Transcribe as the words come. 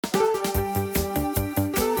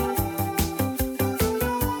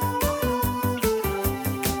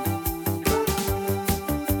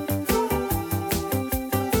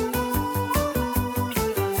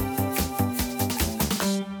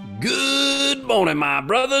morning, my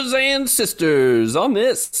brothers and sisters. On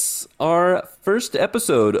this, our first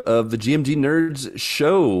episode of the GMG Nerds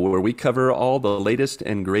show, where we cover all the latest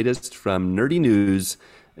and greatest from nerdy news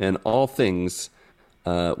and all things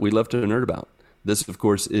we love to nerd about. This, of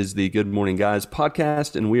course, is the Good Morning Guys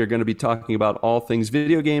podcast, and we are going to be talking about all things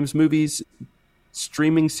video games, movies,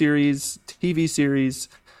 streaming series, TV series,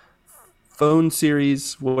 phone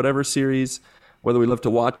series, whatever series, whether we love to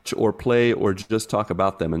watch or play or just talk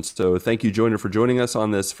about them. And so thank you, Joiner, for joining us on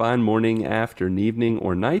this fine morning, afternoon, evening,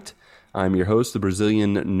 or night. I'm your host, the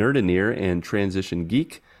Brazilian nerdineer and transition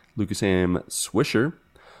geek, Lucas M. Swisher.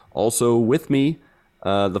 Also with me,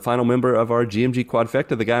 the final member of our GMG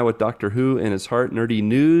quadfecta, the guy with Doctor Who in his heart, nerdy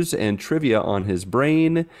news and trivia on his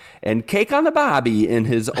brain, and cake on the bobby in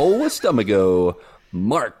his old stomacho,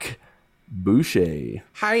 Mark Boucher.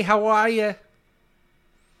 Hi, how are you?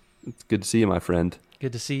 It's good to see you, my friend.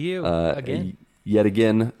 Good to see you again. Yet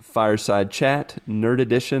again, Fireside Chat, Nerd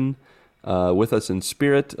Edition. With us in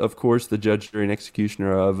spirit, of course, the judge, jury, and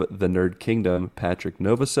executioner of the Nerd Kingdom, Patrick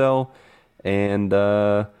Novosel. And,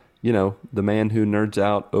 the man who nerds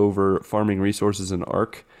out over farming resources in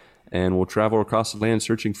Ark and will travel across the land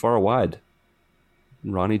searching far and wide,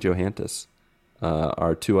 Ronnie Johantis.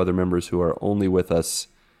 Our two other members who are only with us,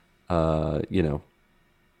 kind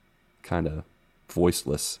of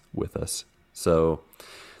voiceless with us. So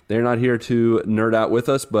they're not here to nerd out with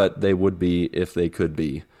us, but they would be if they could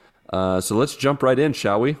be. So let's jump right in,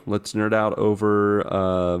 shall we? Let's nerd out over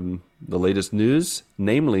the latest news.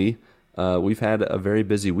 Namely, we've had a very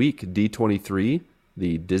busy week. D23,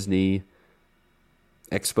 the Disney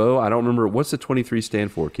Expo. I don't remember. What's the 23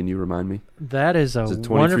 stand for? Can you remind me? That is a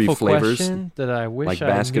wonderful question that I wish like I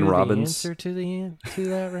Baskin knew Robbins? The answer to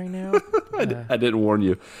that right now. I didn't warn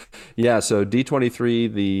you. Yeah, so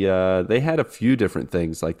D23, they had a few different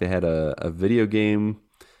things. Like they had a video game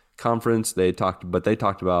conference. They talked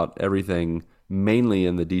about everything mainly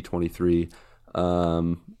in the D23.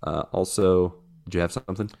 Also, did you have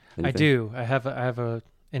something? Anything? I do. I have an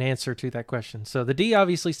answer to that question. So the D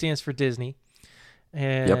obviously stands for Disney.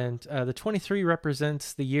 And the 23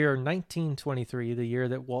 represents the year 1923, the year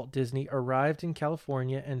that Walt Disney arrived in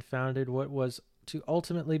California and founded what was to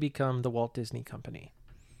ultimately become the Walt Disney Company.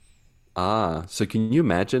 So can you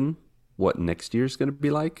imagine what next year's going to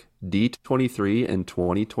be like? D23 and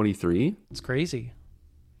 2023? It's crazy.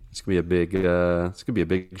 It's gonna be a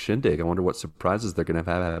big shindig. I wonder what surprises they're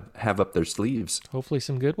gonna have up their sleeves. Hopefully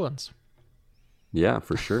some good ones. Yeah,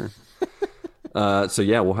 for sure.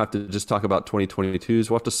 We'll have to just talk about 2022s.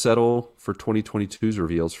 We'll have to settle for 2022's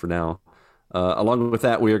reveals for now. Along with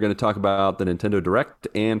that, we are going to talk about the Nintendo Direct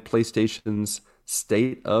and PlayStation's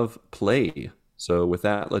State of Play. So with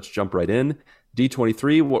that, let's jump right in.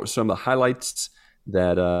 D23, what were some of the highlights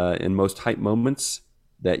that in most hype moments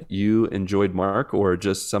that you enjoyed, Mark, or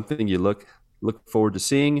just something you look forward to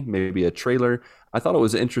seeing, maybe a trailer? I thought it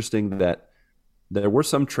was interesting that there were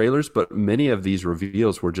some trailers, but many of these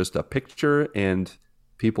reveals were just a picture and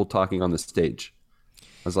people talking on the stage.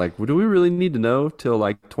 I was like, well, do we really need to know till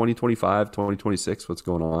like 2025, 2026 what's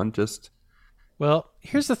going on? Well,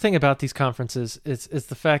 here's the thing about these conferences. It's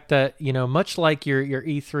the fact that, much like your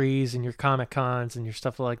E3s and your Comic-Cons and your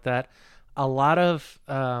stuff like that,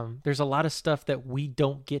 there's a lot of stuff that we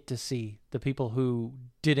don't get to see. The people who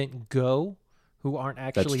didn't go, who aren't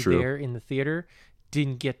actually there in the theater,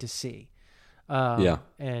 didn't get to see.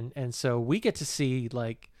 And so we get to see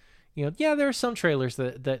there are some trailers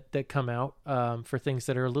that come out for things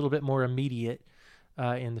that are a little bit more immediate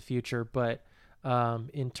in the future. But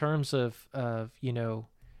in terms of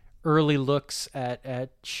early looks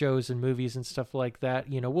at shows and movies and stuff like that,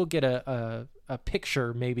 we'll get a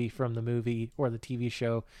picture maybe from the movie or the TV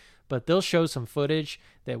show, but they'll show some footage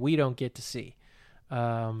that we don't get to see.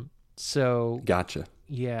 So gotcha.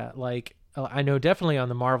 Yeah, I know definitely on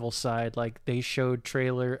the Marvel side, they showed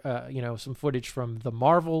some footage from the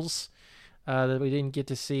Marvels that we didn't get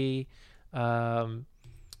to see. Trying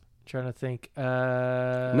to think.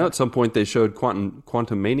 No, at some point they showed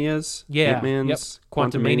Quantumania's. Yeah, Ant-Man's,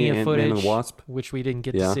 Quantumania Ant-Man footage, and the Wasp, which we didn't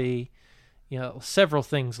get to see. Several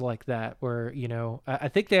things like that where, I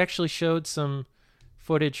think they actually showed some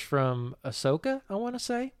footage from Ahsoka, I want to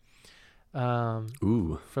say. From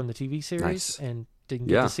the TV series. Nice. And didn't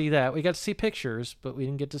get to see that. We got to see pictures, but we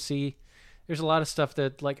didn't get to see. There's a lot of stuff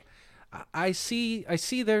that I see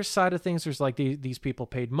their side of things. There's these people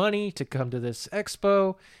paid money to come to this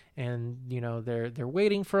expo, and they're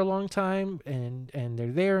waiting for a long time, and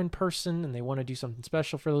they're there in person, and they want to do something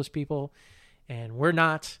special for those people, and we're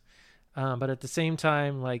not. But at the same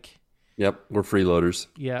time, yep, we're freeloaders.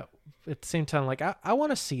 Yeah, at the same time, I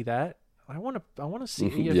want to see that. I want to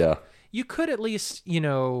see. you could at least,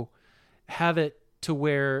 have it to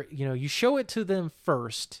where, you show it to them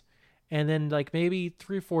first, and then like maybe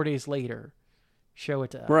 3 or 4 days later, show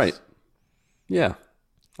it to us. Right. Yeah.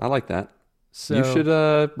 I like that. So you should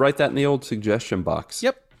write that in the old suggestion box.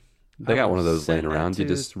 Yep. They got one of those laying around. You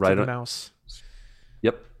just write the it. mouse.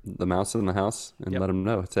 Yep. The mouse in the house, and Yep. let them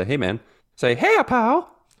know. Say, hey, man. Say, hey,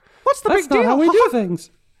 pal. What's the That's big not deal? how we do things.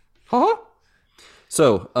 Huh?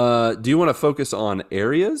 So, do you want to focus on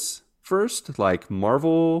areas first, like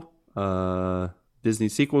Marvel, Disney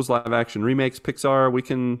sequels, live action remakes, Pixar? We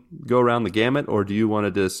can go around the gamut, or do you want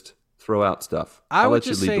to just throw out stuff? I I'll would let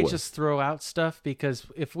you just lead the say way. just throw out stuff, because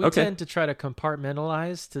if we Okay. tend to try to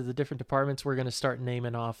compartmentalize to the different departments, we're going to start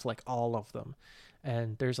naming off like all of them,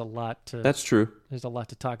 and there's a lot to That's true.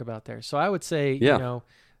 talk about there. So I would say, Yeah.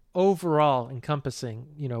 overall encompassing,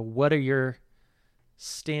 what are your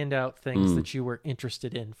standout things Mm. that you were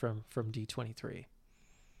interested in from D23?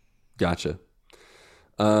 Gotcha.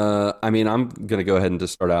 I'm going to go ahead and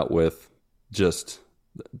just start out with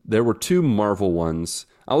there were 2 Marvel ones.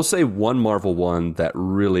 I will say one Marvel one that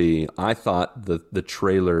really, I thought the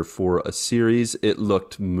trailer for a series, it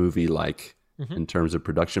looked movie-like in terms of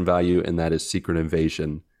production value, and that is Secret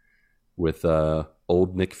Invasion with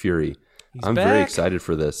old Nick Fury. I'm very back. excited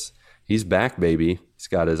for this. He's back, baby. He's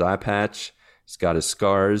got his eye patch. He's got his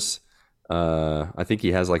scars. I think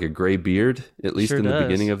he has like a gray beard, at least Sure in the does.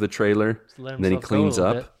 beginning of the trailer. Let And then he himself go a cleans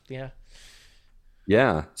little up. bit. Yeah.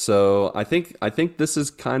 Yeah. So I think this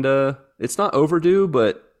is kind of, it's not overdue,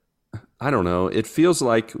 but I don't know. It feels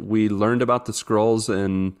like we learned about the Skrulls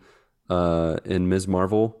in Ms.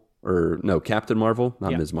 Marvel, or no, Captain Marvel,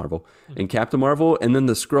 not Yeah. Ms. Marvel, in Captain Marvel, and then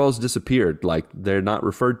the Skrulls disappeared. Like, they're not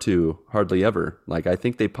referred to hardly ever. Like, I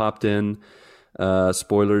think they popped in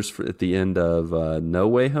spoilers at the end of No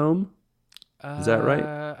Way Home. Is that right?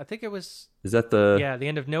 I think it was Is that the the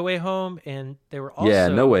end of No Way Home, and they were also Yeah,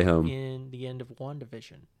 No Way Home. in the end of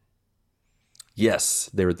WandaVision. Yes,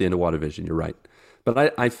 they were at the end of WandaVision. You're right.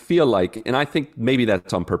 But I feel like, and I think maybe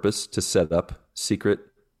that's on purpose to set up Secret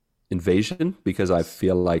Invasion, because I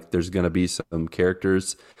feel like there's going to be some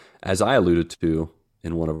characters, as I alluded to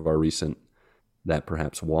in one of our recent, that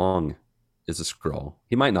perhaps Wong is a Skrull.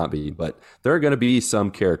 He might not be, but there are going to be some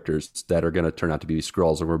characters that are going to turn out to be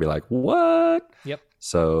Skrulls, and we'll be like, what? Yep.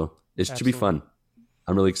 So it should be Absolutely. fun.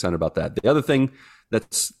 I'm really excited about that. The other thing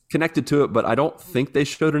that's connected to it, but I don't think they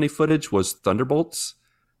showed any footage, was Thunderbolts.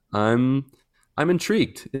 I'm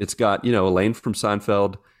intrigued. It's got, Elaine from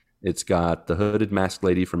Seinfeld. It's got the hooded masked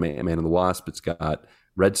lady from Ant-Man and the Wasp. It's got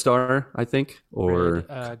Red Star, I think, or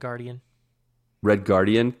Guardian. Red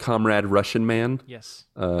Guardian, Comrade Russian Man. Yes.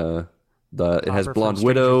 It has Hopper from Blonde Stranger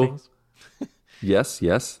Widow. Things.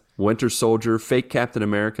 Yes. Winter Soldier, Fake Captain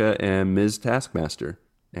America, and Ms. Taskmaster.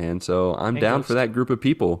 And so I'm And down Ghost. for that group of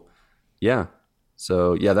people. Yeah.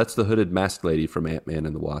 So, yeah, that's the hooded masked lady from Ant-Man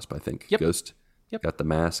and the Wasp, I think. Yep. Ghost. Yep. Got the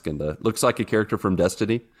mask and looks like a character from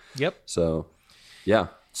Destiny. Yep. So, yeah.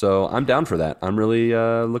 So I'm down for that. I'm really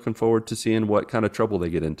looking forward to seeing what kind of trouble they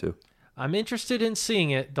get into. I'm interested in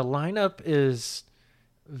seeing it. The lineup is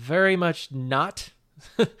very much not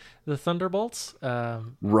the Thunderbolts.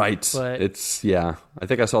 Right. But- I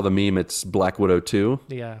think I saw the meme. It's Black Widow 2.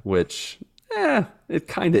 Yeah. Which, it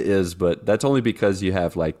kind of is, but that's only because you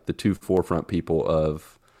have like the 2 forefront people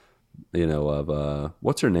of,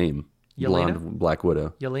 what's her name? Yelena? Blonde Black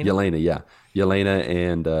Widow. Yelena? Yeah. Yelena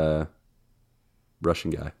and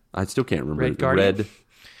Russian guy. I still can't remember. Red Guardian? Red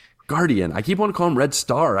Guardian. I keep wanting to call him Red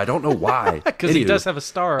Star. I don't know why. Because he Anywho, does have a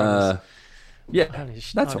star on his... Yeah, on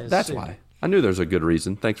his- that's on his that's suit. why. I knew there's a good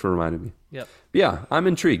reason. Thanks for reminding me. Yep. Yeah, I'm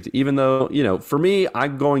intrigued. Even though, for me,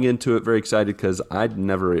 I'm going into it very excited because I'd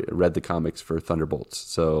never read the comics for Thunderbolts,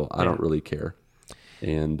 so I don't really care.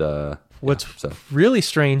 And What's really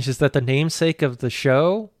strange is that the namesake of the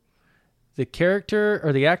show, the character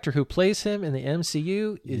or the actor who plays him in the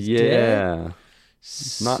MCU is dead.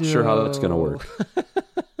 Not sure how that's going to work.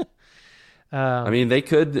 I mean, they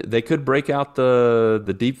could break out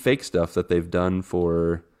the deep fake stuff that they've done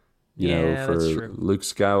for that's true. Luke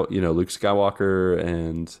Skywalker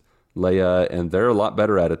and Leia, and they're a lot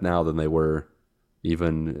better at it now than they were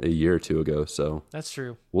even a year or two ago. So That's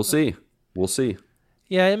true. we'll see.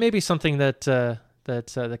 Yeah, it may be something that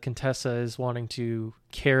the Contessa is wanting to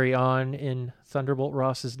carry on in Thunderbolt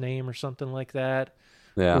Ross's name or something like that.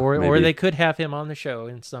 Yeah, or maybe. they could have him on the show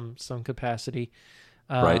in some capacity.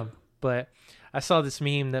 Right. But I saw this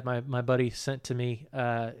meme that my buddy sent to me.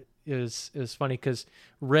 It was funny because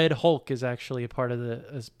Red Hulk is actually a part of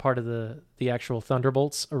the actual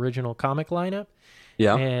Thunderbolts original comic lineup.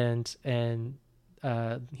 Yeah. And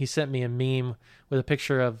he sent me a meme with a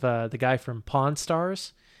picture of the guy from Pawn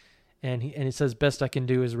Stars, and he says best I can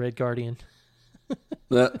do is Red Guardian.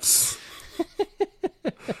 That's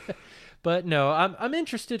But no, I'm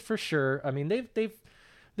interested for sure. I mean,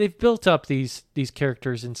 they've built up these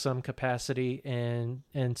characters in some capacity, and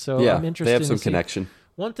so yeah. I'm interested. They have to some see. connection.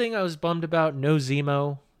 One thing I was bummed about: no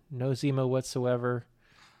Zemo whatsoever.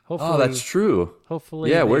 Hopefully, Oh, that's true.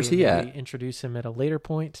 Hopefully, Yeah, where's he at? Introduce him at a later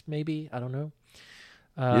point, maybe. I don't know.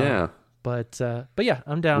 Yeah, but yeah,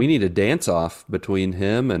 I'm down. we need a dance off between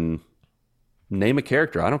him and name a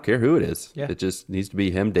character. I don't care who it is. Yeah. It just needs to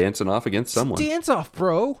be him dancing off against someone. Dance off,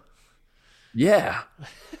 bro. Yeah,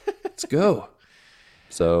 let's go.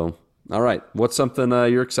 So, all right, what's something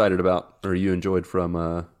you're excited about or you enjoyed from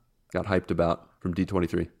got hyped about from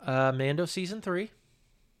D23? Mando season 3.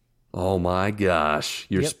 Oh my gosh,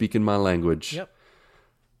 you're speaking my language. Yep,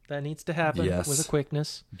 that needs to happen with a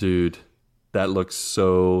quickness, dude. That looks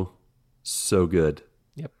so good.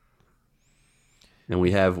 Yep. And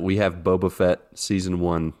we have Boba Fett season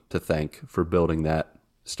 1 to thank for building that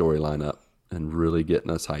storyline up and really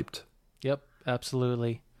getting us hyped. Yep,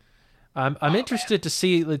 absolutely. I'm interested to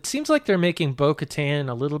see. It seems like they're making Bo-Katan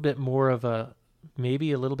a little bit more of a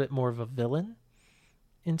villain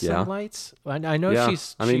in some lights. I know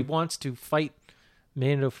she wants to fight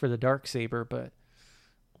Mando for the Darksaber,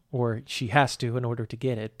 or she has to in order to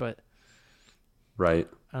get it, but right.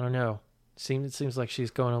 I don't know. It seems like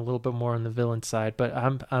she's going a little bit more on the villain side, but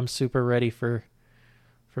I'm super ready for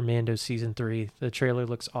Mando season 3. The trailer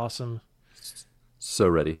looks awesome. So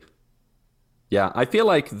ready. Yeah, I feel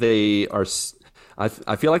like they are. I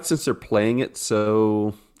feel like since they're playing it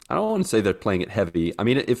so, I don't want to say they're playing it heavy. I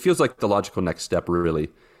mean, it feels like the logical next step, really,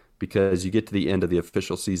 because you get to the end of the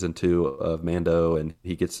official season 2 of Mando, and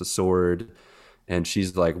he gets the sword, and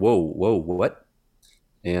she's like, "Whoa, what?"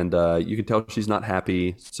 And you can tell she's not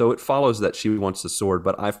happy. So it follows that she wants the sword,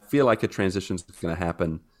 but I feel like a transition is going to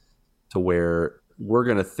happen to where we're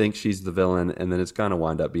going to think she's the villain, and then it's going to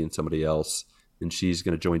wind up being somebody else, and she's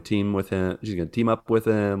going to team with him. She's going to team up with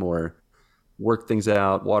him or work things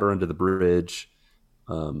out, water under the bridge.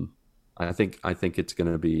 I think it's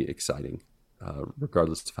going to be exciting,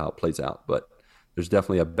 regardless of how it plays out. But there's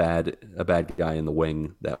definitely a bad guy in the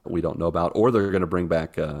wing that we don't know about, or they're going to bring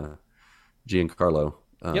back Giancarlo.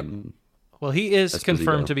 Yep. Well, he is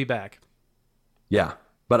confirmed to be back. Yeah,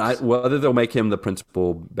 but whether they'll make him the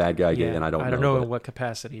principal bad guy again, I don't know. I don't know in what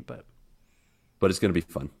capacity, but it's going to be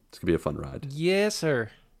fun. It's going to be a fun ride. Yes,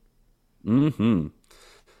 sir. Mm-hmm.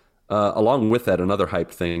 Along with that, another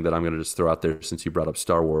hype thing that I'm going to just throw out there since you brought up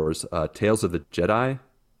Star Wars, Tales of the Jedi.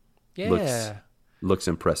 Yeah. Looks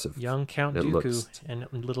impressive. Young Count Dooku and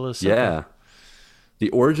little Ahsoka. Yeah.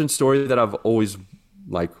 The origin story that I've always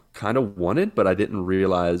kind of wanted, but I didn't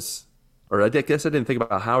realize, or I guess I didn't think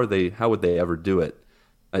about how would they ever do it.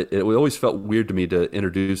 It always felt weird to me to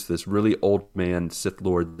introduce this really old man Sith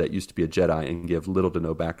Lord that used to be a Jedi and give little to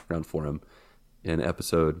no background for him in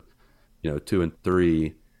episode 2 and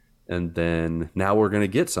 3, and then now we're going to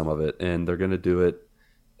get some of it, and they're going to do it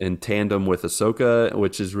in tandem with Ahsoka,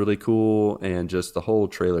 which is really cool, and just the whole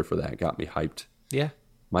trailer for that got me hyped. Yeah.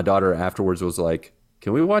 My daughter afterwards was like,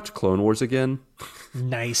 "Can we watch Clone Wars again?"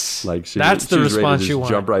 Nice. That's the response you want.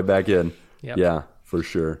 Jump right back in. Yep. Yeah, for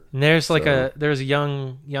sure. And there's a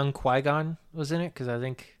young Qui-Gon was in it, because I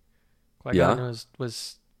think Qui-Gon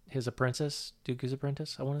was his apprentice, Dooku's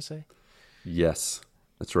apprentice, I want to say. Yes,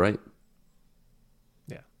 that's right.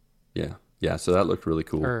 Yeah. So that looked really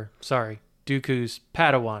cool. Dooku's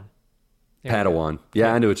Padawan. Padawan.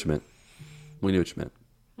 Yeah, I knew what you meant. We knew what you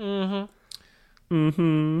meant.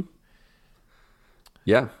 Mm-hmm.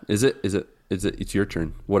 Yeah. Is it? It's your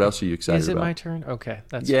turn. What else are you excited about? Is it my turn? Okay.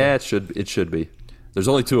 That's cool. It should be. There's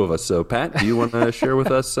only 2 of us. So Pat, do you want to share with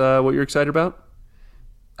us what you're excited about?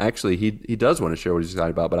 Actually, he does want to share what he's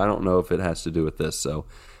excited about, but I don't know if it has to do with this. So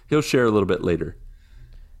he'll share a little bit later.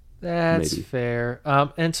 That's maybe. Fair.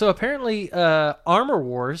 And so apparently, Armor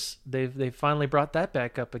Wars, they've finally brought that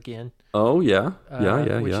back up again. Oh yeah,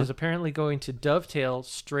 which is apparently going to dovetail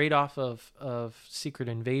straight off of Secret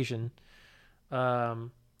Invasion.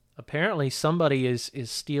 Apparently, somebody is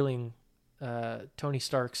stealing Tony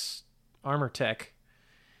Stark's armor tech,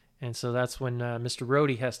 and so that's when Mr.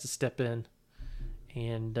 Rhodey has to step in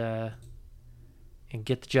and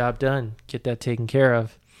get the job done, get that taken care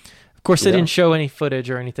of. Of course, they didn't show any footage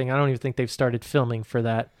or anything. I don't even think they've started filming for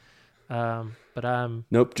that. But I'm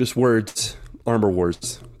nope, just words. Armor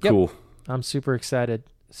Wars, cool. Yep. I'm super excited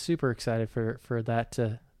for that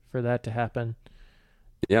to happen.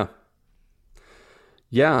 Yeah.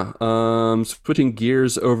 Yeah, switching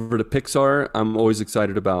gears over to Pixar, I'm always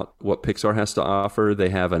excited about what Pixar has to offer. They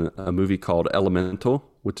have a movie called Elemental,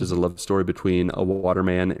 which is a love story between a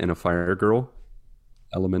waterman and a fire girl.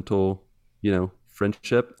 Elemental,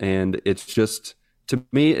 friendship. And it's just, to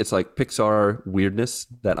me, it's like Pixar weirdness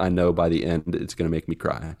that I know by the end it's going to make me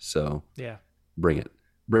cry. So Yeah. bring it.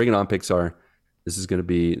 Bring it on, Pixar. This is going to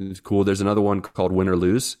be cool. There's another one called Win or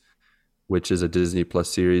Lose, which is a Disney Plus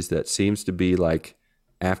series that seems to be like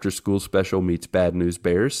after school special meets Bad News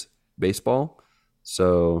Bears baseball.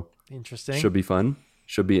 So Interesting. should be fun.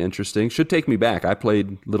 Should be interesting. Should take me back. I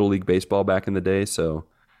played Little League Baseball back in the day, so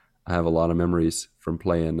I have a lot of memories from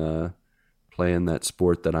playing that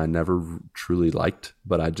sport that I never truly liked,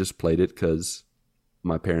 but I just played it because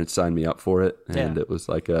my parents signed me up for it, and it was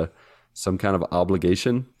like some kind of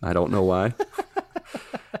obligation. I don't know why.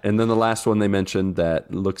 And then the last one they mentioned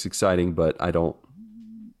that looks exciting, but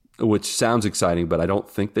which sounds exciting, but I don't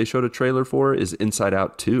think they showed a trailer for, is Inside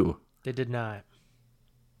Out 2. They did not.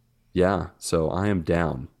 Yeah, so I am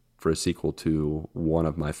down for a sequel to one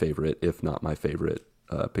of my favorite, if not my favorite,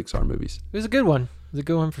 Pixar movies. It was a good one. It was a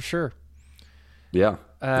good one for sure. Yeah.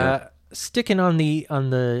 Sticking on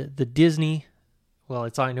the Disney. Well,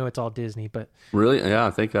 I know it's all Disney, but Really? Yeah,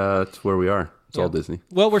 I think that's where we are. It's all Disney.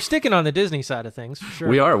 Well, we're sticking on the Disney side of things for sure.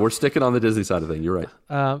 We are. We're sticking on the Disney side of things. You're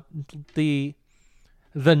right.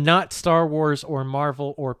 The not Star Wars or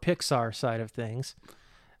Marvel or Pixar side of things.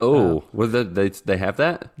 Oh, they have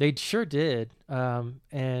that? They sure did.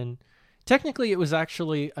 And technically, it was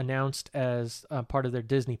actually announced as part of their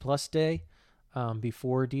Disney Plus Day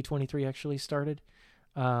before D23 actually started.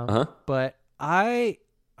 But I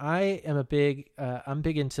am I'm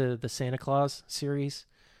big into the Santa Claus series.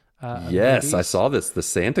 Yes, I saw this. The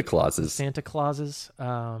Santa Clauses. Santa Clauses.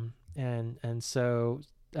 And so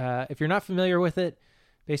if you're not familiar with it,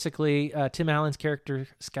 basically Tim Allen's character,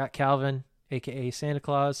 Scott Calvin, aka Santa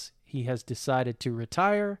Claus, he has decided to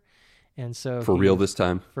retire. And so For real this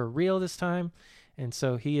time. And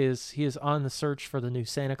so he is on the search for the new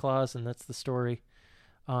Santa Claus, and that's the story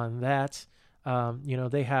on that.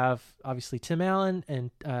 They have obviously Tim Allen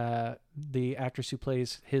and the actress who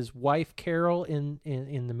plays his wife Carol in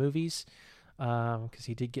the movies, because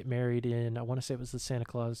he did get married in, I want to say it was the Santa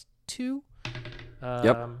Claus 2.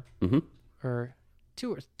 Yep. Mm-hmm. Or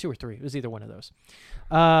two or three. It was either one of those.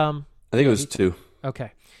 I think it was 2.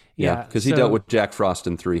 Okay. Yeah, because he dealt with Jack Frost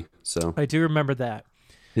in 3. So I do remember that.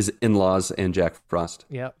 His in-laws and Jack Frost.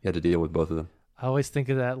 Yep. He had to deal with both of them. I always think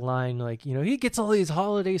of that line, like, he gets all these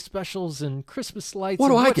holiday specials and Christmas lights. What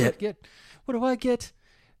do I get? What do I get?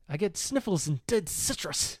 I get sniffles and dead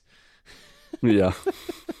citrus. Yeah.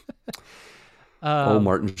 Old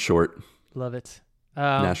Martin Short. Love it.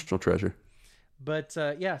 National treasure. But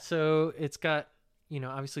so it's got,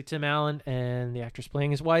 obviously Tim Allen and the actress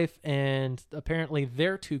playing his wife, and apparently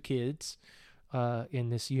their 2 kids in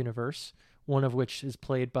this universe, one of which is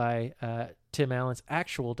played by Tim Allen's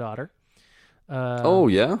actual daughter. Oh,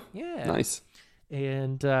 yeah? Yeah. Nice.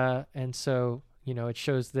 And so, it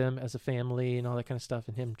shows them as a family and all that kind of stuff,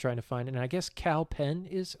 and him trying to find it. And I guess Cal Penn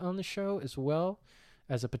is on the show as well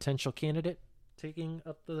as a potential candidate taking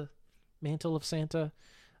up the mantle of Santa.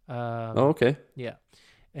 Okay. Yeah.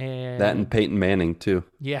 And that and Peyton Manning, too.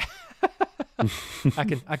 Yeah.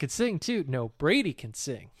 I could sing, too. No, Brady can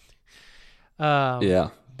sing.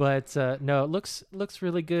 Yeah. But no, it looks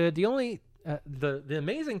really good. The only the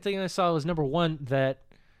amazing thing I saw was, number one, that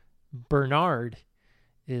Bernard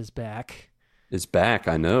is back. Is back,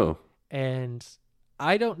 I know. And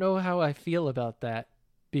I don't know how I feel about that,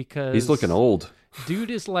 because he's looking old. Dude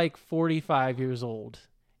is like 45 years old,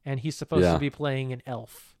 and he's supposed to be playing an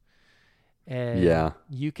elf. And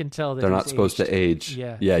you can tell that they're not supposed to age.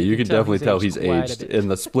 Yeah, you can definitely tell he's aged. In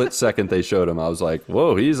the split second they showed him, I was like,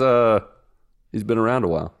 whoa, he's been around a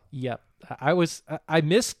while. Yep. I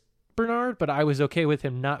missed Bernard, but I was okay with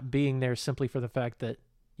him not being there simply for the fact that,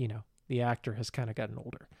 the actor has kind of gotten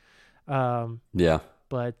older. Yeah.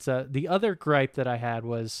 But the other gripe that I had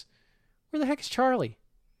was, where the heck is Charlie?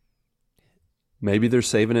 Maybe they're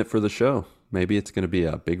saving it for the show. Maybe it's going to be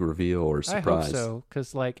a big reveal or surprise. I hope so,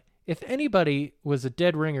 because if anybody was a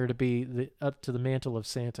dead ringer to be up to the mantle of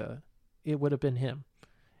Santa, it would have been him.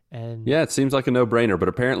 And yeah, it seems like a no-brainer, but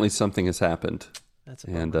apparently something has happened. That's a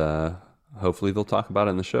bummer. And hopefully they'll talk about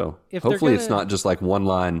it in the show. Hopefully it's not just like one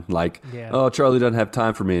line, like, oh, Charlie doesn't have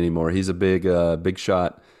time for me anymore. He's a big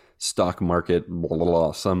shot, stock market, blah, blah,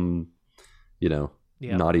 blah, some,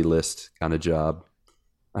 naughty list kind of job.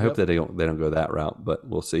 I hope that they don't go that route, but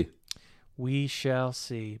we'll see. We shall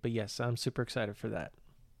see. But yes, I'm super excited for that.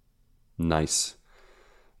 Nice.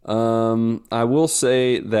 I will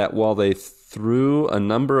say that while they threw a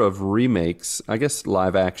number of remakes, I guess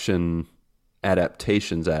live action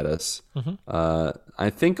adaptations at us. I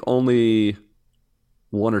think only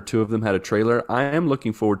one or two of them had a trailer. I am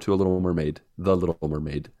looking forward to The Little Mermaid.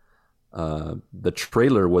 The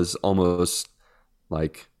trailer was almost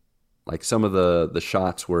like some of the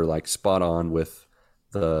shots were like spot on with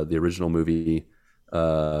the original movie.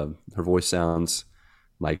 Her voice sounds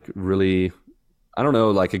like really, I don't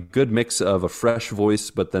know, like a good mix of a fresh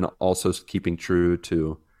voice, but then also keeping true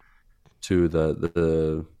to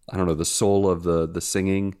the I don't know, the soul of the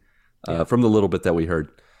singing. From the little bit that we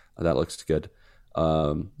heard. That looks good.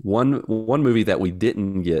 One movie that we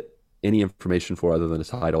didn't get any information for other than a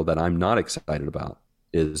title that I'm not excited about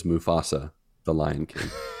is Mufasa, the Lion King.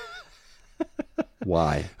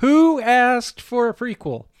 Why? Who asked for a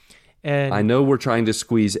prequel? And I know we're trying to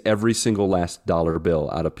squeeze every single last dollar bill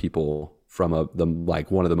out of people from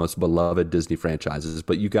one of the most beloved Disney franchises,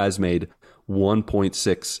 but you guys made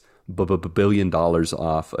 $1.6 billion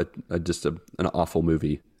off an awful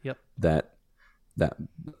movie. Yep. That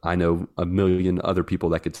I know a million other people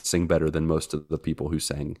that could sing better than most of the people who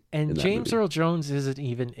sang. And in that James movie. Earl Jones isn't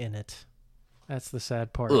even in it. That's the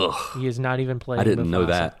sad part. Ugh. He is not even playing. I didn't know Mufasa.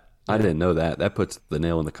 that. I didn't know that. That puts the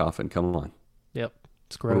nail in the coffin. Come on. Yep.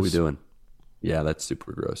 It's gross. What are we doing? Yeah, that's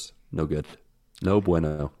super gross. No good. No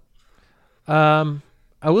bueno. I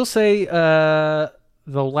will say the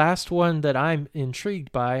last one that I'm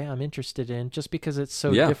intrigued by, I'm interested in, just because it's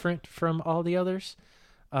so different from all the others,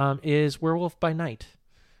 is Werewolf by Night.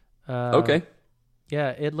 Okay.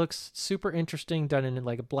 Yeah, it looks super interesting, done in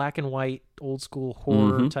like a black and white, old school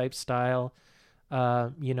horror type style.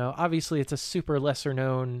 Obviously it's a super lesser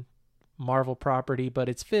known Marvel property, but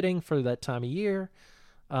it's fitting for that time of year.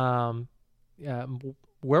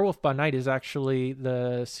 Werewolf by Night is actually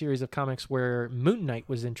the series of comics where Moon Knight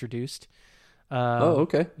was introduced.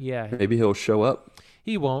 Okay. Yeah. Maybe he'll show up.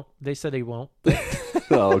 He won't. They said he won't.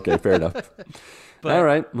 Oh, okay. Fair enough. But, all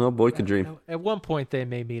right. Well, boy can dream. At one point they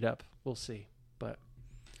may meet up. We'll see. But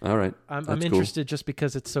all right. I'm interested just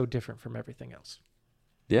because it's so different from everything else.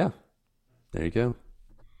 Yeah. There you go.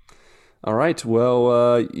 All right.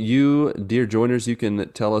 Well, you, dear joiners, you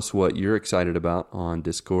can tell us what you're excited about on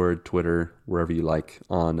Discord, Twitter, wherever you like,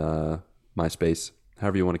 on MySpace,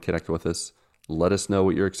 however you want to connect with us. Let us know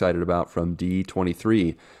what you're excited about from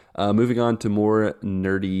D23. Moving on to more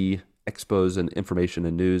nerdy expos and information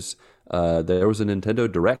and news. There was a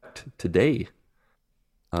Nintendo Direct today,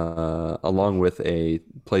 along with a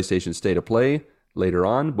PlayStation State of Play later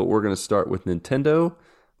on, but we're going to start with Nintendo.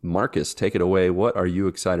 Marcus, take it away. What are you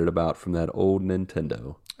excited about from that old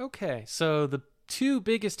Nintendo? Okay, so the two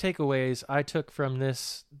biggest takeaways I took from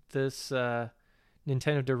this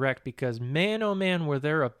Nintendo Direct, because man, oh man, were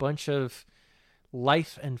there a bunch of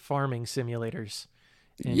life and farming simulators.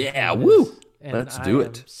 Woo! Let's do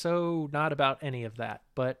it. So not about any of that,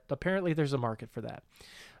 but apparently there's a market for that.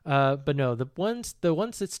 But no, the ones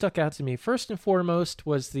that stuck out to me first and foremost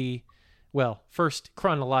was first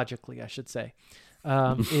chronologically, I should say.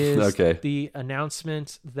 Is the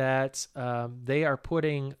announcement that they are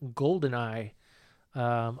putting GoldenEye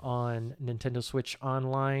on Nintendo Switch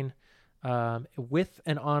Online with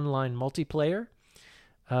an online multiplayer.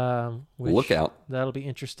 Look out. That'll be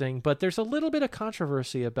interesting. But there's a little bit of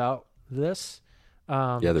controversy about this.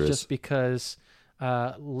 There is. Just because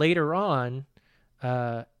later on,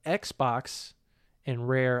 Xbox and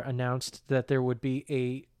Rare announced that there would be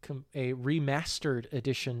a remastered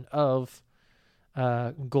edition of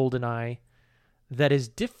GoldenEye that is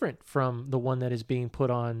different from the one that is being put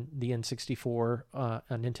on the N64 on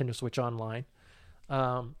Nintendo Switch Online,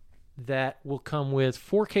 that will come with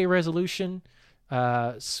 4K resolution,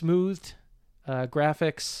 smoothed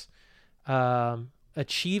graphics,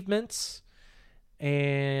 achievements,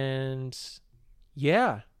 and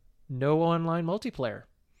no online multiplayer.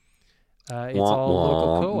 It's all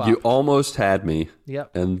local co-op. You almost had me.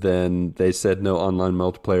 Yep. And then they said no online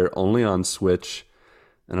multiplayer, only on Switch.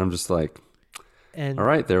 And I'm just like, all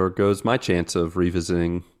right, there goes my chance of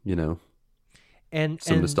revisiting, some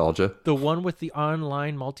nostalgia. The one with the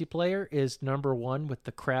online multiplayer is number one with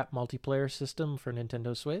the crap multiplayer system for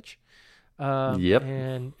Nintendo Switch. Yep.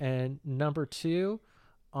 And number two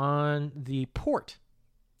on the port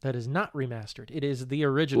that is not remastered. It is the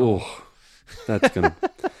original. Oh, that's gonna.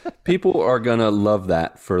 People are gonna love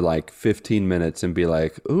that for like 15 minutes and be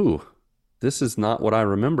like, "Ooh, this is not what I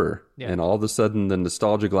remember." Yeah. And all of a sudden, the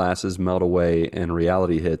nostalgia glasses melt away and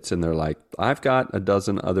reality hits, and they're like, "I've got a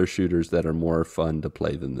dozen other shooters that are more fun to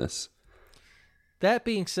play than this." That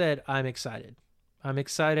being said, I'm excited. I'm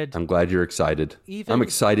glad you're excited. I'm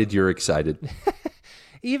excited you're excited.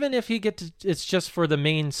 Even if you get to, it's just for the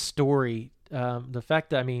main story the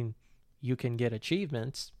fact that, I mean, you can get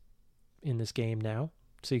achievements in this game now,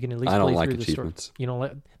 so you can at least I don't play like through the story. achievements. You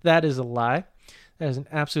know, that is a lie. That is an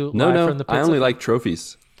absolute No, lie no, from the pits I only of like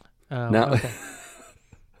trophies. Now, okay.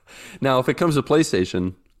 now, if it comes to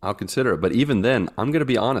PlayStation, I'll consider it. But even then, I'm going to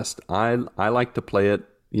be honest. I like to play it,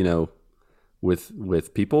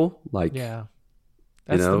 with people. Like, Yeah,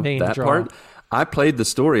 that's the main that draw. part. I played the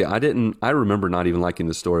story. I remember not even liking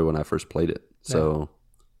the story when I first played it. So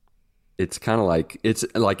it's kind of like, it's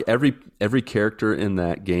like every character in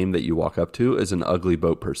that game that you walk up to is an ugly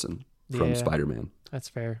boat person from Spider-Man. That's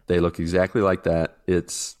fair. They look exactly like that.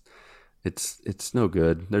 It's no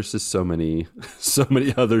good. There's just so many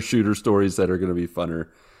other shooter stories that are going to be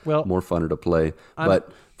more funner to play.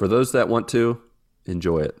 But for those that want to,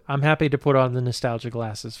 enjoy it. I'm happy to put on the nostalgia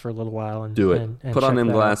glasses for a little while and do it. And put on check them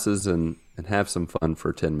that glasses and have some fun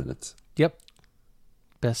for 10 minutes. Yep,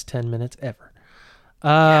 best 10 minutes ever.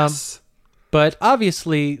 Yes. But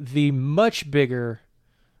obviously, the much bigger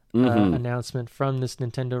announcement from this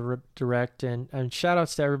Nintendo Direct, and shout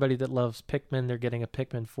outs to everybody that loves Pikmin. They're getting a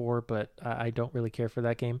Pikmin 4, but I don't really care for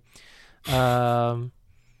that game.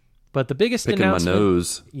 But the biggest Picking announcement, my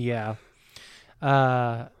nose. Yeah.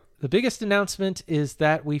 The biggest announcement is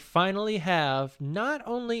that we finally have not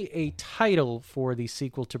only a title for the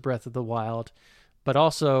sequel to Breath of the Wild, but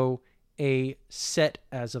also a set,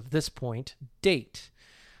 as of this point, date.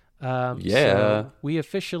 So we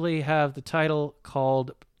officially have the title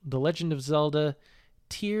called The Legend of Zelda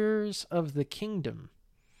Tears of the Kingdom.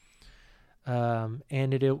 And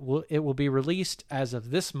it will be released as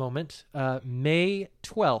of this moment, May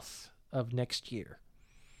 12th of next year.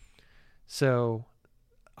 So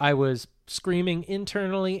I was screaming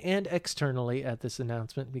internally and externally at this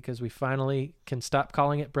announcement because we finally can stop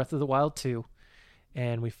calling it Breath of the Wild 2.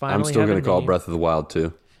 And we finally I'm still going to call it Breath of the Wild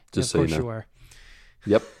 2, just so you know. Of course you are.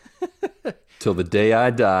 Yep. Till the day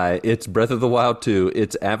I die, it's Breath of the Wild 2.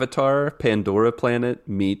 It's Avatar Pandora Planet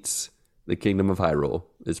meets the Kingdom of Hyrule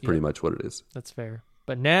is pretty much what it is. That's fair.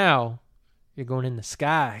 But now you're going in the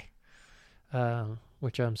sky,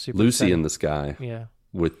 which I'm super Lucy excited. in the sky. Yeah.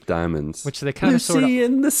 With diamonds. Which they kind of sort of... Lucy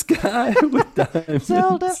in the sky with diamonds.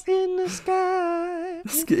 Zelda in the sky.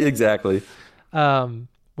 Exactly.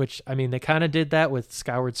 Which, I mean, they kind of did that with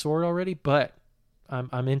Skyward Sword already, but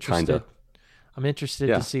I'm interested. Kinda. I'm interested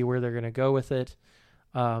to see where they're going to go with it.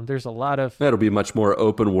 There's a lot of... It'll be much more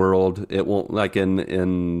open world. It won't, like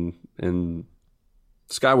in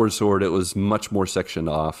Skyward Sword, it was much more sectioned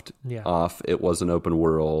off. It was an open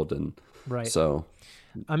world, and so...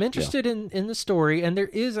 I'm interested in the story, and there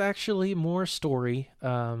is actually more story.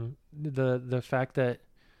 The fact that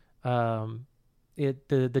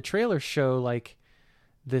the trailers show like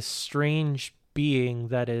this strange being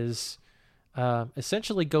that is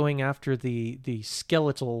essentially going after the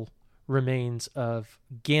skeletal remains of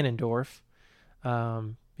Ganondorf,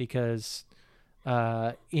 because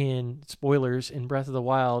in spoilers in Breath of the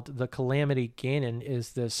Wild, the Calamity Ganon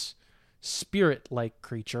is this spirit-like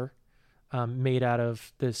creature. Made out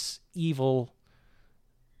of this evil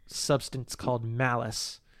substance called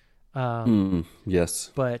malice.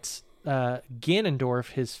 Yes. But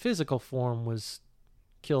Ganondorf, his physical form was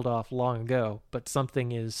killed off long ago, but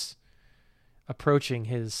something is approaching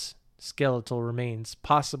his skeletal remains,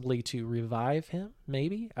 possibly to revive him,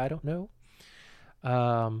 maybe? I don't know.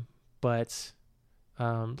 But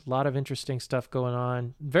a lot of interesting stuff going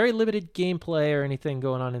on. Very limited gameplay or anything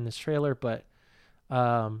going on in this trailer, but...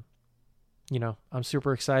 I'm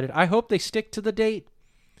super excited. I hope they stick to the date.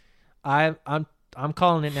 I'm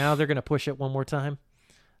calling it now. They're going to push it one more time.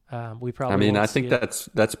 We probably. I mean, won't I think see it.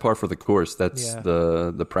 that's par for the course. That's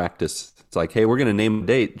the practice. It's like, hey, we're going to name a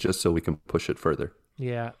date just so we can push it further.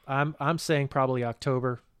 Yeah, I'm saying probably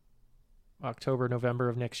October, November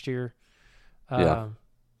of next year.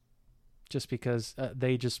 Just because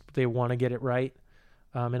they want to get it right,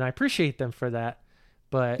 and I appreciate them for that.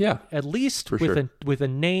 But at least with a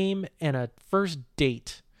name and a first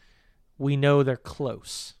date, we know they're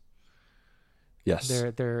close. Yes,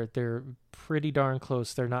 they're pretty darn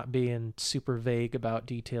close. They're not being super vague about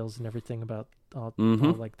details and everything about all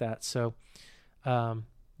like that. So,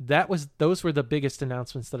 those were the biggest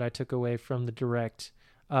announcements that I took away from the Direct.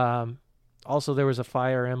 Also, there was a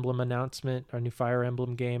Fire Emblem announcement, a new Fire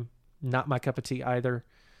Emblem game. Not my cup of tea either.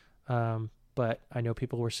 But I know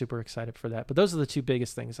people were super excited for that. But those are the two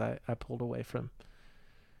biggest things I pulled away from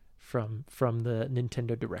the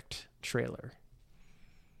Nintendo Direct trailer.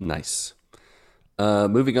 Nice.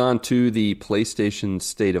 Moving on to the PlayStation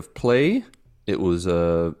State of Play. It was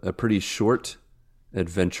a pretty short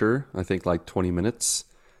adventure, I think like 20 minutes.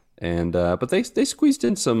 And but they squeezed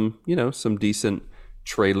in some decent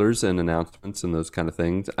trailers and announcements and those kind of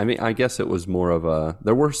things. I mean, I guess it was more of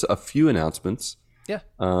there were a few announcements. Yeah.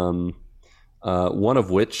 One of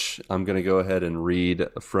which I'm going to go ahead and read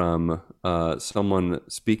from someone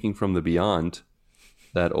speaking from the beyond,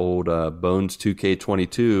 that old Bones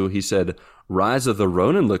 2K22. He said, Rise of the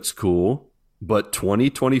Ronin looks cool, but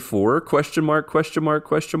 2024, question mark, question mark,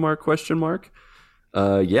 question mark, question mark.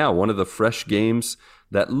 Yeah, one of the fresh games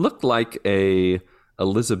that looked like a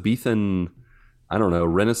Elizabethan, I don't know,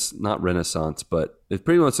 not Renaissance, but it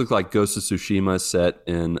pretty much looked like Ghost of Tsushima set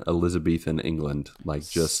in Elizabethan England. Like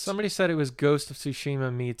just somebody said it was Ghost of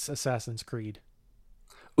Tsushima meets Assassin's Creed.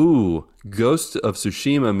 Ooh, Ghost of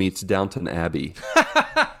Tsushima meets Downton Abbey.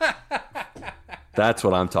 That's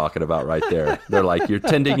what I'm talking about right there. They're like, you're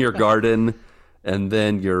tending your garden, and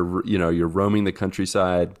then you're roaming the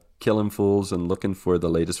countryside, killing fools and looking for the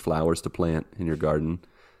latest flowers to plant in your garden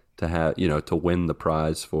to have, to win the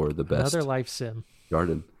prize for the best. Another life sim.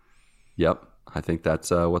 Garden. Yep. I think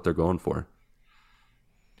that's what they're going for.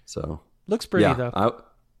 So looks pretty though.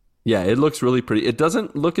 Yeah, it looks really pretty. It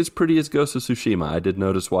doesn't look as pretty as Ghost of Tsushima. I did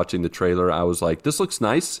notice watching the trailer. I was like, this looks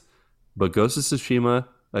nice, but Ghost of Tsushima,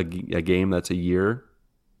 a game that's a year,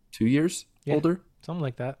 2 years older? Something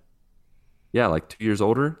like that. Yeah, like 2 years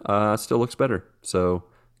older, still looks better. So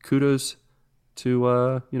kudos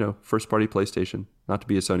to, first party PlayStation. Not to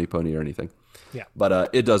be a Sony pony or anything. Yeah.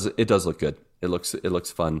 But it does look good. It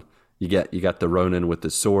looks fun. You got the Ronin with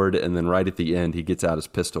the sword, and then right at the end, he gets out his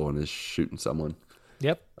pistol and is shooting someone.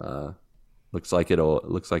 Yep. Looks like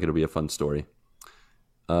it'll be a fun story.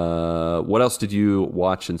 What else did you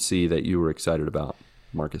watch and see that you were excited about,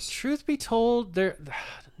 Marcus? Truth be told,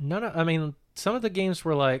 some of the games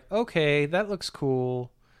were like, okay, that looks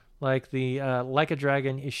cool. Like the Like a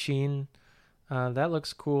Dragon Ishin, that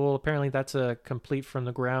looks cool. Apparently, that's a complete from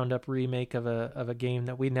the ground up remake of a game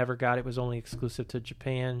that we never got. It was only exclusive to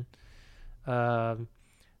Japan. The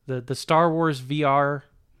Star Wars VR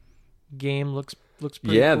game looks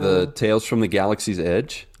pretty cool. The Tales from the Galaxy's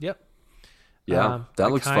Edge. Yep. Yeah,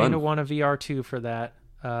 that looks fun. I kind of want a VR 2 for that.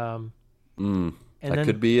 Could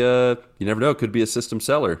be you never know, it could be a system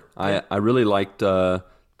seller. Yeah. I really liked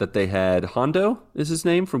that they had Hondo is his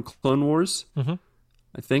name from Clone Wars. Mm-hmm.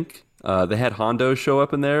 I think they had Hondo show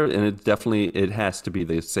up in there, and it has to be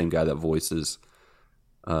the same guy that voices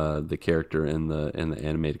the character in the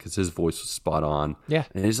animated, because his voice was spot on. Yeah,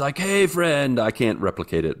 and he's like, "Hey, friend," I can't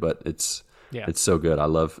replicate it, but it's so good. I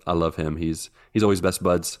love him. He's always best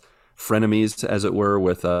buds, frenemies as it were,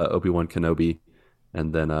 with Obi-Wan Kenobi,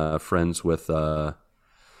 and then friends with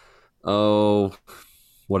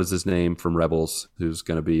what is his name from Rebels, who's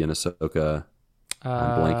going to be in Ahsoka?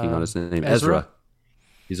 I'm blanking on his name. Ezra.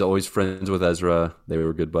 He's always friends with Ezra. They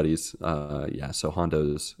were good buddies. So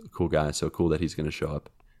Hondo's a cool guy. So cool that he's going to show up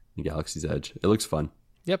in Galaxy's Edge. It looks fun.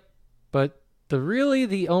 Yep. But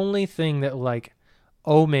the only thing that like,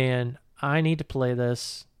 oh man, I need to play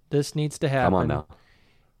this. This needs to happen. Come on now.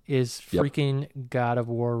 Is freaking God of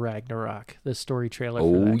War Ragnarok, the story trailer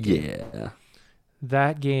for that game. Yeah.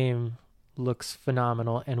 That game looks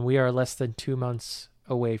phenomenal, and we are less than 2 months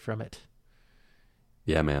away from it.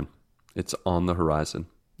 Yeah, man. It's on the horizon.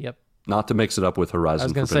 Yep. Not to mix it up with Horizon. I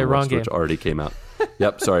was going to say wrong game. Which already came out.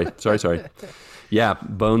 Yep, sorry. Yeah,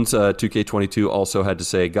 Bones 2K22 also had to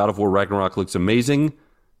say, God of War Ragnarok looks amazing,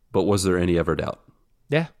 but was there any ever doubt?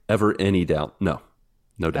 Yeah. Ever any doubt? No.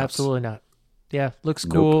 No doubts. Absolutely not. Yeah, looks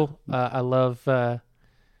cool. I love that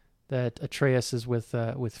Atreus is with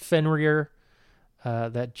Fenrir,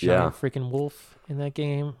 that giant freaking wolf in that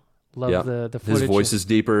game. Love the footage. His voice is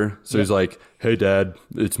deeper, so he's like, "Hey, Dad,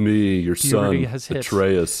 it's me, your son,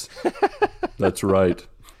 Atreus." That's right.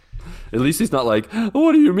 At least he's not like,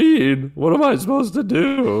 "What do you mean? What am I supposed to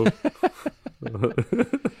do?"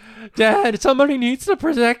 Dad, somebody needs to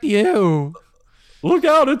protect you. Look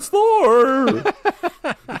out, it's Thor!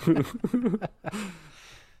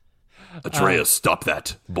 Atreus, stop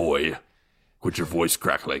that, boy. Quit your voice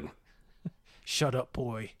crackling. Shut up,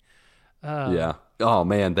 boy. Yeah. Oh,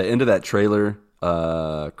 man, the end of that trailer,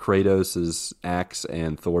 Kratos' axe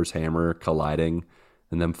and Thor's hammer colliding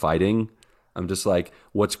and them fighting. I'm just like,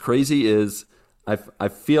 what's crazy is I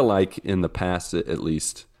feel like in the past, at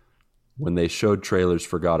least, when they showed trailers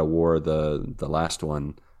for God of War, the last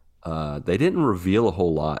one, they didn't reveal a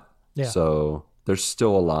whole lot. Yeah. So there's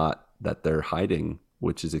still a lot that they're hiding,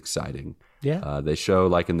 which is exciting. Yeah. They show,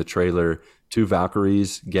 like in the trailer, 2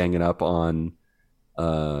 Valkyries ganging up on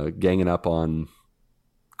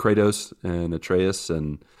Kratos and Atreus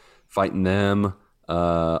and fighting them.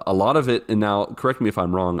 A lot of it, and now correct me if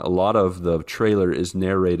I'm wrong, a lot of the trailer is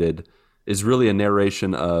really a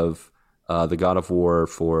narration of the God of War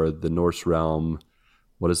for the Norse realm,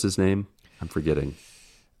 what is his name? I'm forgetting.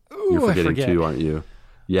 Ooh, You're I forgetting forget. too, aren't you?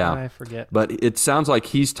 Yeah. I forget. But it sounds like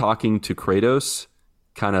he's talking to Kratos,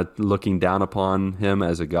 kind of looking down upon him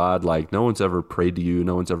as a god. Like, no one's ever prayed to you.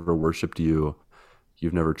 No one's ever worshipped you.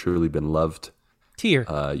 You've never truly been loved. Tyr.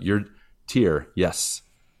 You're Tyr, yes.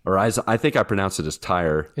 Or I think I pronounced it as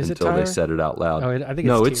Tyre until they said it out loud. Oh, I think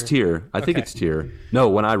no, it's Tyr. I think it's Tyr. No,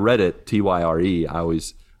 when I read it, Tyre,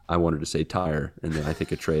 I wanted to say Tyre, and then I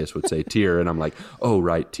think Atreus would say Tyr, and I'm like, oh,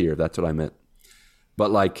 right, Tyr. That's what I meant.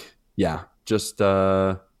 But like, yeah, just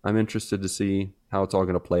I'm interested to see how it's all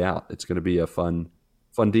going to play out. It's going to be a fun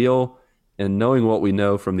deal. And knowing what we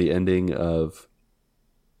know from the ending of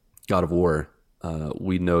God of War,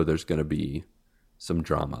 we know there's going to be some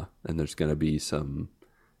drama, and there's going to be some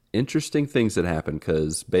interesting things that happen,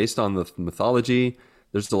 because based on the mythology,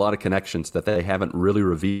 there's a lot of connections that they haven't really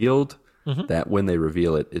revealed, that when they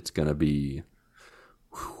reveal it, it's going to be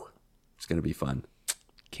fun.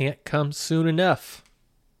 Can't come soon enough.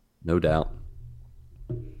 No doubt.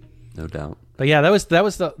 But yeah, that was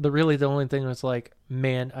the really the only thing that's like,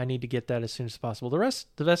 man, I need to get that as soon as possible. The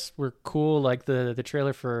rest were cool, like the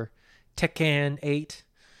trailer for Tekken 8.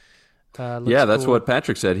 Yeah, that's cool. what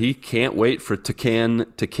Patrick said. He can't wait for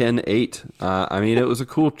Tekken 8. I mean, it was a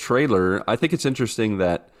cool trailer. I think it's interesting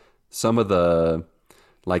that some of the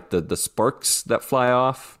sparks that fly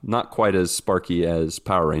off, not quite as sparky as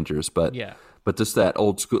Power Rangers, but just that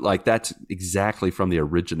old school, like that's exactly from the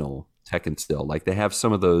original Tekken still. Like they have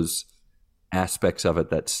some of those aspects of it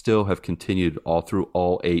that still have continued all through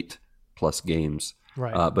all 8+ games.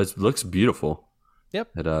 Right. But it looks beautiful. Yep.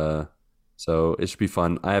 So it should be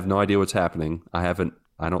fun. I have no idea what's happening. I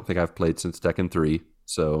don't think I've played since Tekken 3.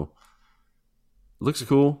 So it looks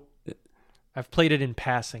cool. I've played it in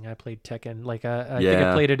passing. I played Tekken. Like I think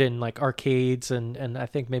I played it in like arcades and I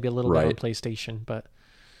think maybe a little bit on PlayStation. But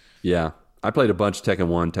yeah, I played a bunch Tekken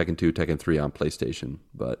 1, Tekken 2, Tekken 3 on PlayStation.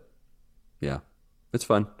 But yeah, it's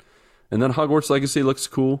fun. And then Hogwarts Legacy looks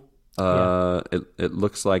cool. It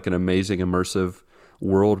looks like an amazing immersive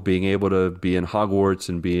world, being able to be in Hogwarts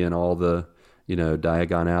and be in all the,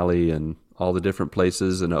 Diagon Alley and all the different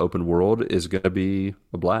places in an open world is going to be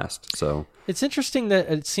a blast. So it's interesting that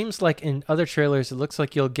it seems like in other trailers, it looks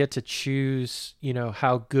like you'll get to choose,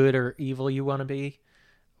 how good or evil you want to be,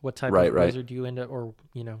 what type of wizard you end up, or,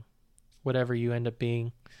 whatever you end up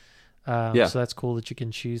being. So that's cool that you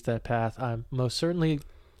can choose that path. I'm most certainly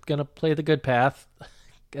going to play the good path.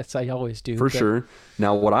 Guess I always do. For sure.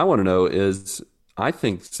 Now, what I want to know is, I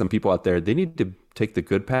think some people out there, they need to take the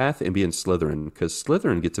good path and be in Slytherin, because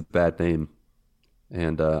Slytherin gets a bad name.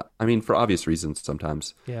 And, I mean, for obvious reasons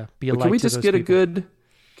sometimes. Yeah. Can we just get can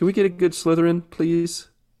we get a good Slytherin, please?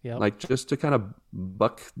 Yeah. Like, just to kind of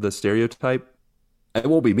buck the stereotype. It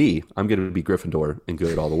won't be me. I'm going to be Gryffindor and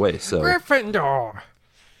good all the way. So Gryffindor.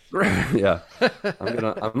 Yeah.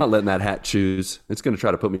 I'm not letting that hat choose. It's going to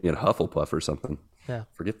try to put me in Hufflepuff or something. Yeah.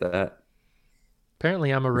 Forget that.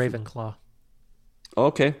 Apparently I'm a Ravenclaw.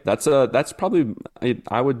 Okay, that's probably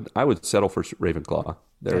I would settle for Ravenclaw.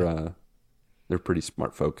 They're pretty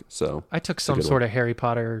smart folk. So I took some sort of Harry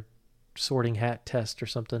Potter sorting hat test or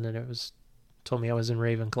something, and it told me I was in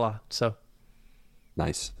Ravenclaw. So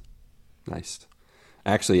nice.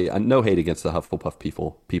 Actually, no hate against the Hufflepuff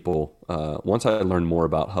people. Once I learned more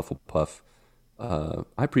about Hufflepuff,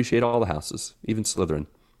 I appreciate all the houses, even Slytherin.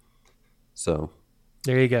 So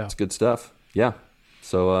there you go. It's good stuff. Yeah.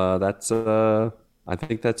 So that's I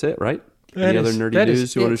think that's it, right? Any other nerdy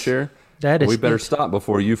news you want to share? We better stop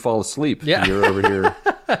before you fall asleep. Yeah. You're over here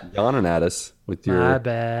yawning at us with My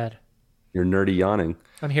bad. Your nerdy yawning.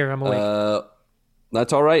 I'm here. I'm awake.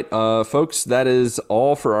 That's all right. Folks, that is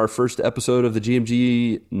all for our first episode of the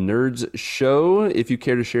GMG Nerds Show. If you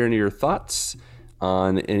care to share any of your thoughts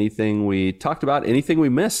on anything we talked about, anything we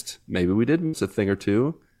missed, maybe we did miss a thing or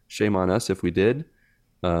two. Shame on us if we did.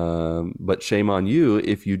 But shame on you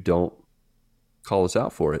if you don't call us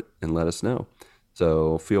out for it and let us know.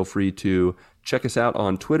 So feel free to check us out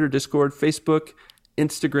on Twitter, Discord, Facebook,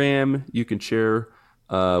 Instagram. You can share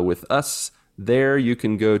with us there. You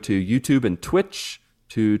can go to YouTube and Twitch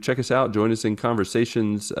to check us out, join us in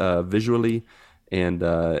conversations visually, and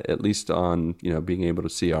at least on being able to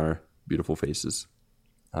see our beautiful faces.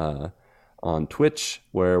 On Twitch,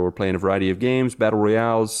 where we're playing a variety of games, Battle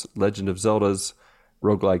Royales, Legend of Zeldas,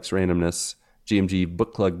 roguelikes, randomness, GMG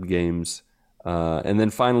book club games. And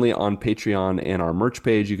then finally on Patreon and our merch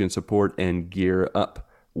page, you can support and gear up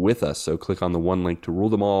with us. So click on the one link to rule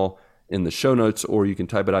them all in the show notes, or you can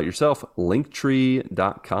type it out yourself,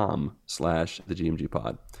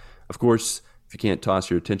 linktree.com/thegmgpod. Of course, if you can't toss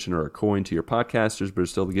your attention or a coin to your podcasters, but are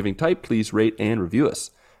still the giving type, please rate and review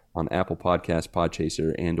us. on Apple Podcasts,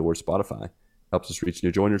 Podchaser, and or Spotify. Helps us reach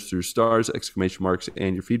new joiners through stars, exclamation marks,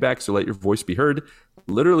 and your feedback. So let your voice be heard.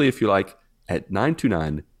 Literally, if you like, at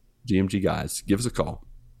 929 GMG Guys. Give us a call.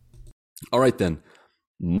 All right, then.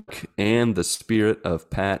 Nick and the spirit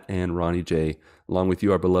of Pat and Ronnie J, along with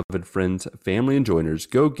you, our beloved friends, family, and joiners,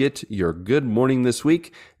 go get your good morning this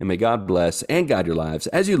week, and may God bless and guide your lives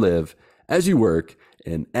as you live, as you work,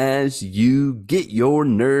 and as you get your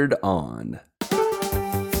nerd on.